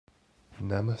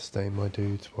Namaste, my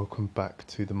dudes. Welcome back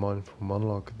to the Mindful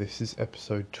Monologue. This is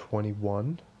episode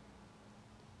 21,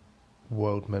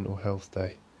 World Mental Health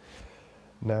Day.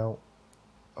 Now,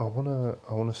 I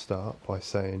wanna start by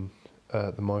saying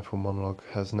the Mindful Monologue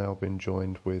has now been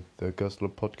joined with the Guzzler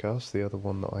podcast, the other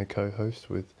one that I co-host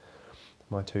with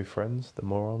my two friends, the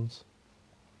Morons.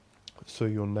 So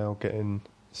you're now getting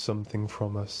something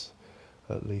from us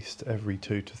at least every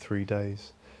 2 to 3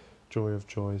 days. Joy of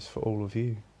joys for all of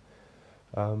you.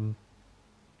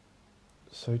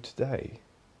 So today,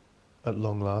 at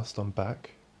long last, I'm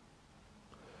back,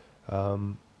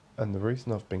 and the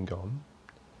reason I've been gone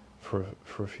for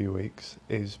a few weeks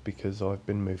is because I've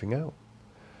been moving out.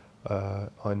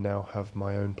 I now have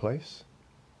my own place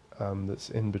that's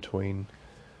in between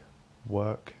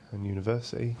work and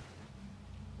university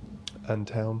and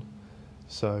town,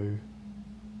 so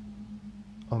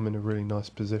I'm in a really nice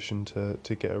position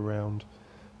to get around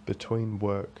between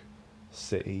work,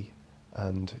 city,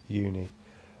 and uni.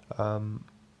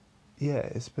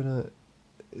 It's been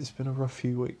a rough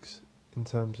few weeks in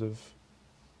terms of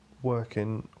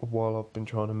working while I've been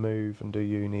trying to move and do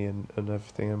uni and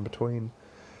everything in between.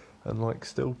 And like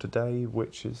still today,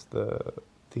 which is the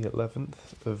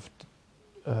 11th of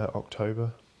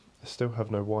October, I still have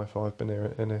no Wi-Fi. I've been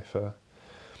in here for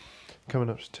coming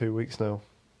up to 2 weeks now,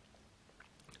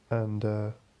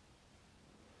 and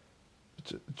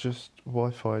just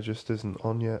Wi-Fi just isn't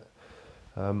on yet.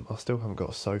 I still haven't got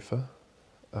a sofa.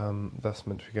 That's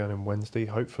meant to be going in Wednesday.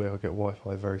 Hopefully I'll get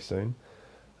Wi-Fi very soon,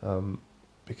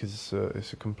 because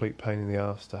it's a complete pain in the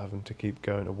arse to having to keep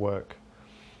going to work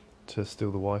to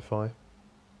steal the Wi-Fi.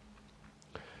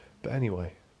 But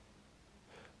anyway,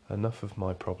 enough of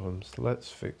my problems.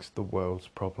 Let's fix the world's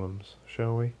problems,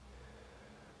 shall we?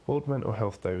 World Mental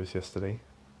Health Day was yesterday,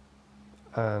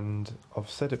 and I've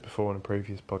said it before in a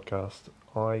previous podcast,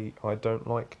 I don't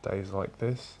like days like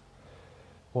this.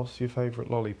 What's your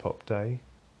favourite lollipop day?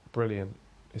 Brilliant.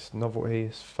 It's novelty,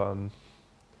 it's fun.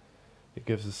 It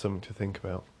gives us something to think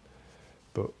about.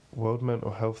 But World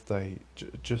Mental Health Day,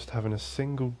 just having a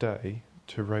single day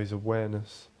to raise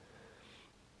awareness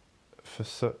for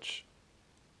such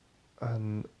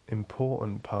an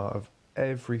important part of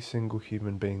every single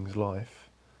human being's life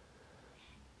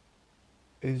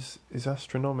is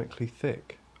astronomically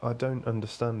thick. I don't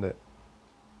understand it.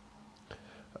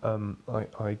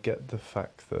 I get the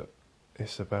fact that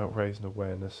it's about raising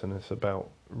awareness and it's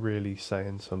about really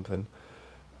saying something,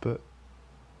 but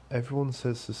everyone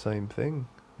says the same thing.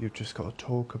 You've just got to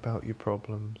talk about your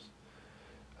problems.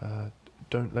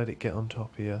 Don't let it get on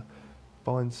top of you.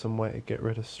 Find some way to get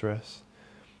rid of stress.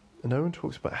 And no one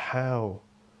talks about how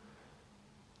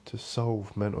to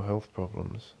solve mental health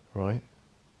problems, right?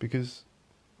 Because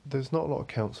there's not a lot of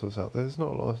counsellors out there. There's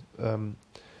not a lot of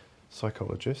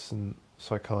psychologists and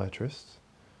psychiatrists,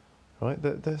 right?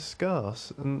 They're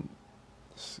scarce, and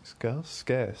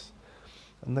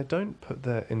they don't put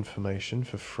their information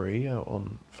for free out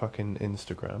on fucking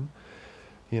Instagram,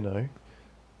 you know.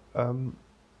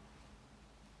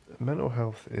 Mental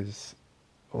health is,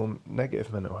 or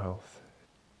negative mental health,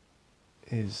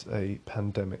 is a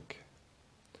pandemic.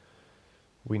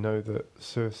 We know that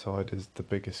suicide is the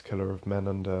biggest killer of men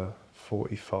under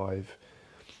 45.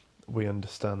 We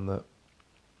understand that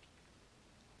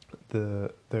there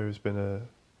has been a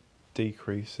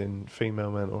decrease in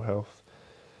female mental health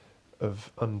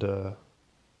of under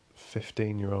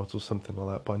 15-year-olds or something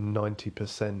like that by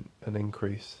 90%, an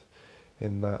increase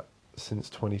in that since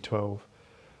 2012.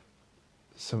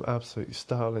 Some absolutely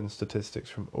startling statistics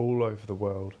from all over the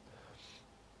world,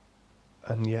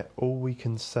 and yet all we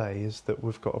can say is that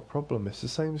we've got a problem. It's the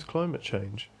same as climate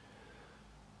change.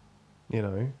 You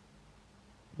know,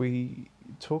 we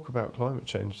talk about climate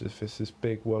change as if it's this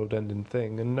big world-ending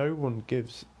thing, and no one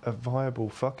gives a viable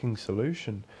fucking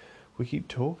solution. We keep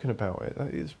talking about it.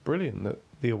 It's brilliant that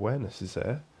the awareness is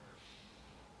there.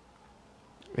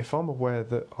 If I'm aware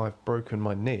that I've broken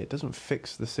my knee, it doesn't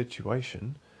fix the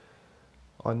situation.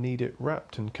 I need it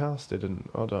wrapped and casted, and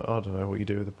I don't know what you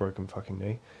do with a broken fucking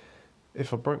knee.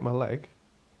 If I broke my leg,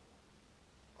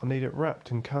 I need it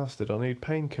wrapped and casted. I need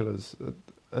painkillers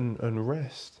and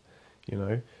rest, you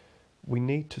know. We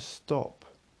need to stop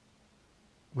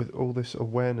with all this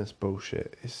awareness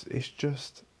bullshit. It's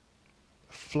just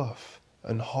fluff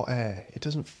and hot air. It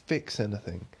doesn't fix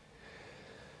anything.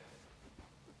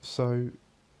 So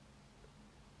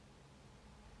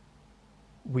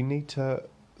we need to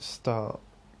start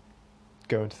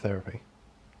going to therapy.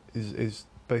 Is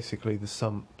basically the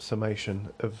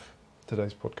summation of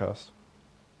today's podcast.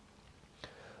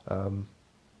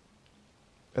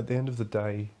 At the end of the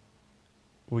day,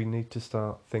 we need to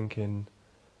start thinking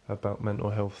about mental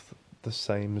health the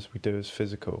same as we do as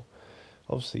physical.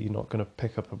 Obviously, you're not going to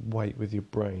pick up a weight with your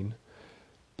brain,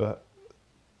 but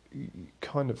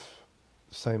kind of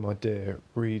same idea.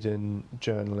 Reading,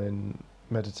 journaling,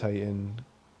 meditating,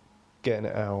 getting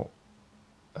it out,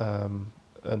 and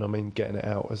I mean getting it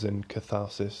out as in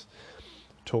catharsis,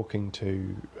 talking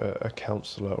to a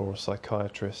counsellor or a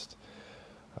psychiatrist,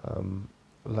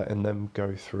 letting them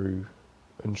go through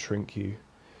and shrink you.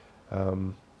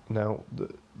 Now,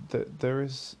 there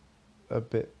is a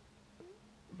bit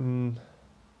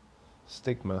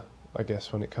stigma, I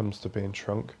guess, when it comes to being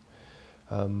shrunk,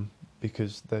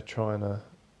 because they're trying to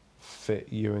fit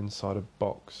you inside a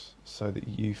box so that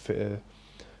you fit a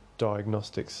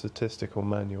diagnostic statistical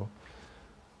manual.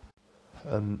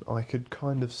 And I could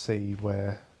kind of see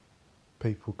where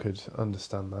people could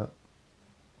understand that.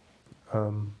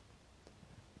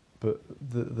 But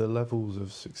the levels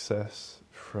of success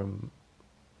from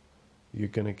you're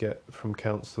going to get from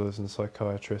counsellors and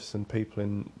psychiatrists and people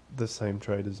in the same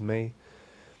trade as me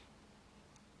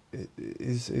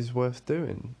is worth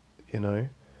doing, you know.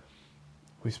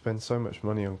 We spend so much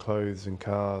money on clothes and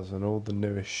cars and all the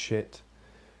newest shit,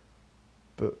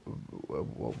 but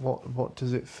what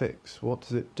does it fix? What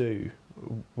does it do?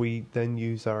 We then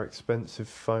use our expensive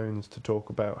phones to talk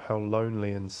about how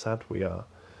lonely and sad we are.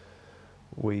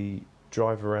 We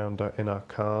drive around in our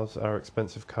cars, our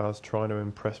expensive cars, trying to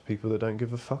impress people that don't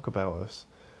give a fuck about us.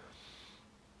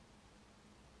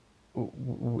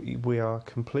 We are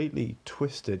completely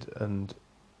twisted and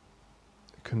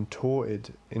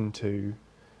contorted into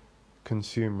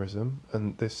consumerism,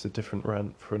 and this is a different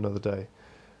rant for another day,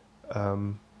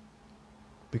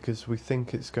 because we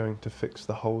think it's going to fix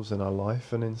the holes in our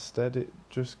life, and instead it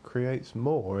just creates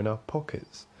more in our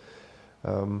pockets.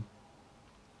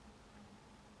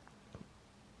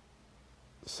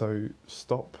 So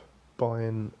stop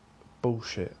buying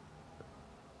bullshit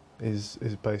is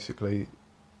basically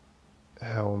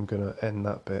how I'm going to end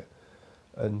that bit,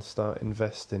 and start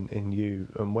investing in you.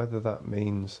 And whether that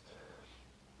means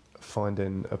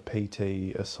finding a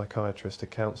PT, a psychiatrist, a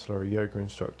counsellor, a yoga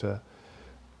instructor,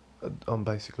 I'm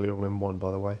basically all in one,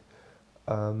 by the way.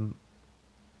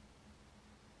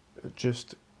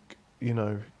 Just, you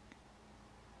know,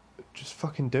 just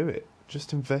fucking do it.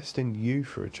 Just invest in you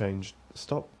for a change.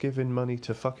 Stop giving money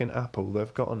to fucking Apple.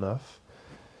 They've got enough.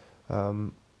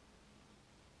 But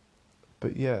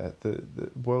yeah,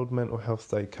 the World Mental Health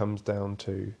Day comes down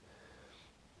to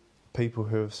people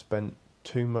who have spent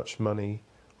too much money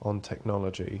on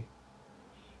technology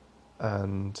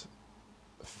and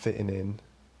fitting in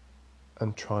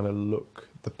and trying to look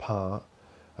the part,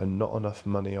 and not enough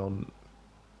money on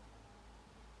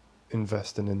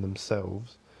investing in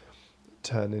themselves,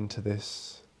 turn into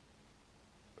this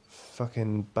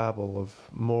fucking babble of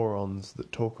morons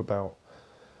that talk about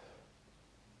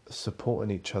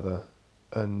supporting each other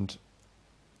and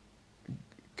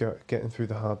getting through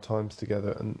the hard times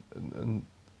together, and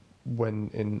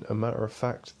when in a matter of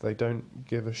fact they don't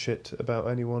give a shit about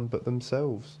anyone but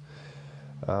themselves.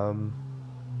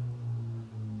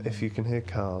 If you can hear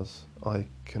cars, I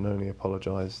can only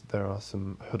apologise. There are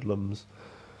some hoodlums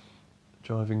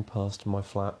driving past my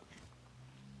flat.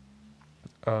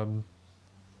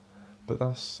 But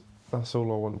that's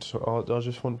all I want to. I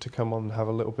just want to come on and have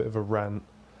a little bit of a rant.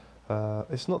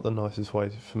 It's not the nicest way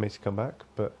for me to come back,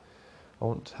 but I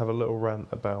want to have a little rant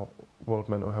about World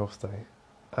Mental Health Day.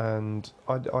 And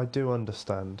I do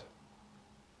understand,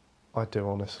 I do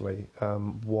honestly,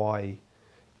 why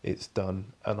it's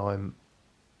done, and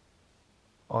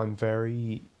I'm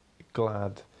very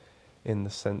glad in the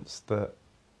sense that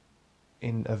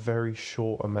in a very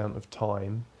short amount of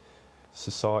time,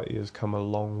 society has come a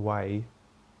long way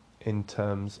in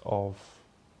terms of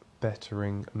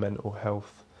bettering mental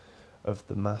health of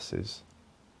the masses,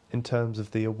 in terms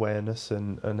of the awareness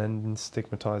and ending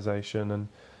stigmatisation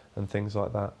and things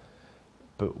like that.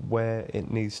 But where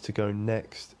it needs to go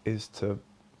next is to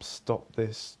stop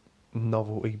this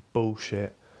novelty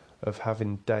bullshit of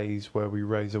having days where we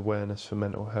raise awareness for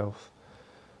mental health,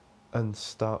 and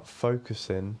start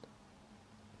focusing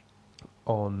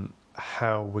on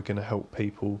how we're going to help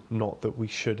people, not that we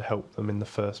should help them in the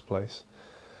first place.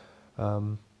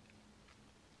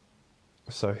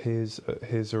 So here's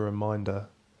a reminder: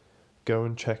 go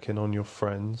and check in on your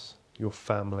friends, your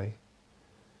family.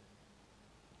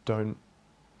 Don't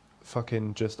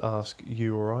fucking just ask,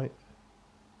 you alright?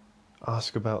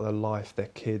 Ask about their life, their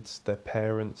kids, their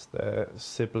parents, their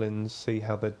siblings, see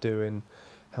how they're doing,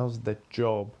 how's their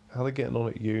job, how they're getting on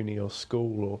at uni or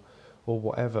school or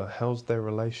whatever, how's their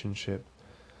relationship.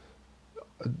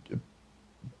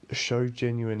 show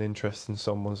genuine interest in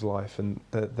someone's life, and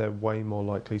they're way more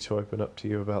likely to open up to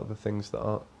you about the things that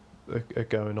are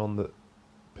going on that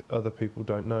other people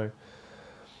don't know.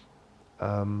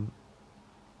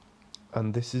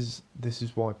 And this is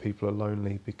why people are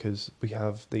lonely, because we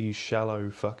have these shallow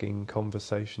fucking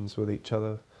conversations with each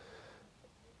other,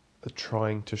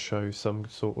 trying to show some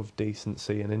sort of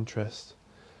decency and interest,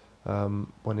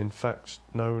 when in fact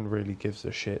no one really gives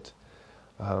a shit.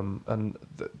 And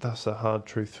that's a hard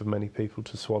truth for many people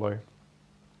to swallow.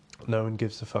 No one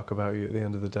gives a fuck about you at the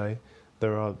end of the day.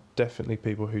 There are definitely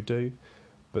people who do,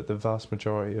 but the vast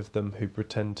majority of them who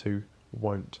pretend to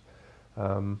won't.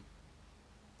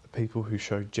 People who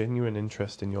show genuine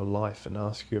interest in your life and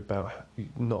ask you about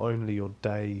not only your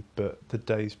day, but the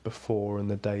days before and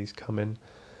the days coming,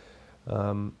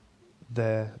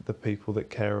 they're the people that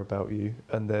care about you,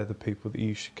 and they're the people that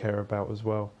you should care about as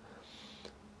well.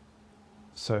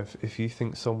 So if you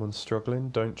think someone's struggling,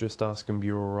 don't just ask them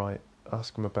you're alright.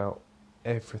 Ask them about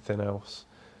everything else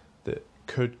that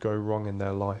could go wrong in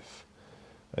their life.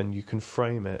 And you can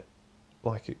frame it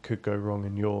like it could go wrong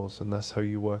in yours, and that's how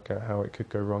you work out how it could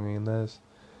go wrong in theirs.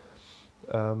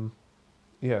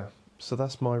 Yeah, so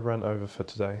that's my rant over for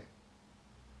today.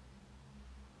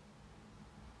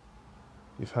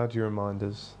 You've had your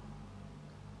reminders.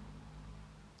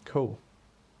 Cool.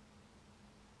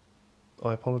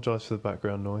 I apologise for the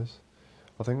background noise.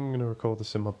 I think I'm going to record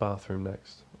this in my bathroom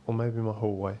next, or maybe my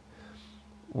hallway,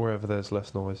 wherever there's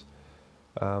less noise.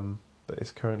 But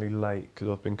it's currently late because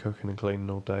I've been cooking and cleaning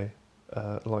all day,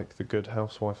 like the good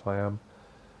housewife I am.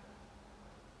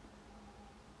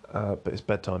 But it's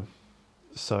bedtime.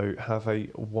 So have a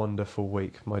wonderful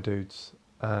week, my dudes,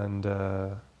 and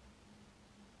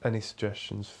any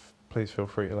suggestions, please feel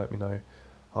free to let me know.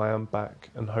 I am back,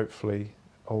 and hopefully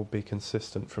I'll be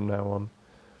consistent from now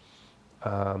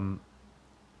on.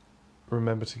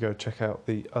 Remember to go check out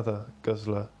the other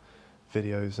Guzzler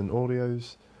videos and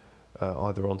audios,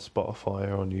 either on Spotify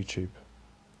or on YouTube.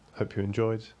 Hope you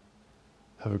enjoyed.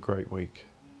 Have a great week.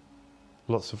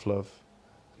 Lots of love.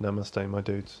 Namaste, my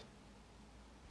dudes.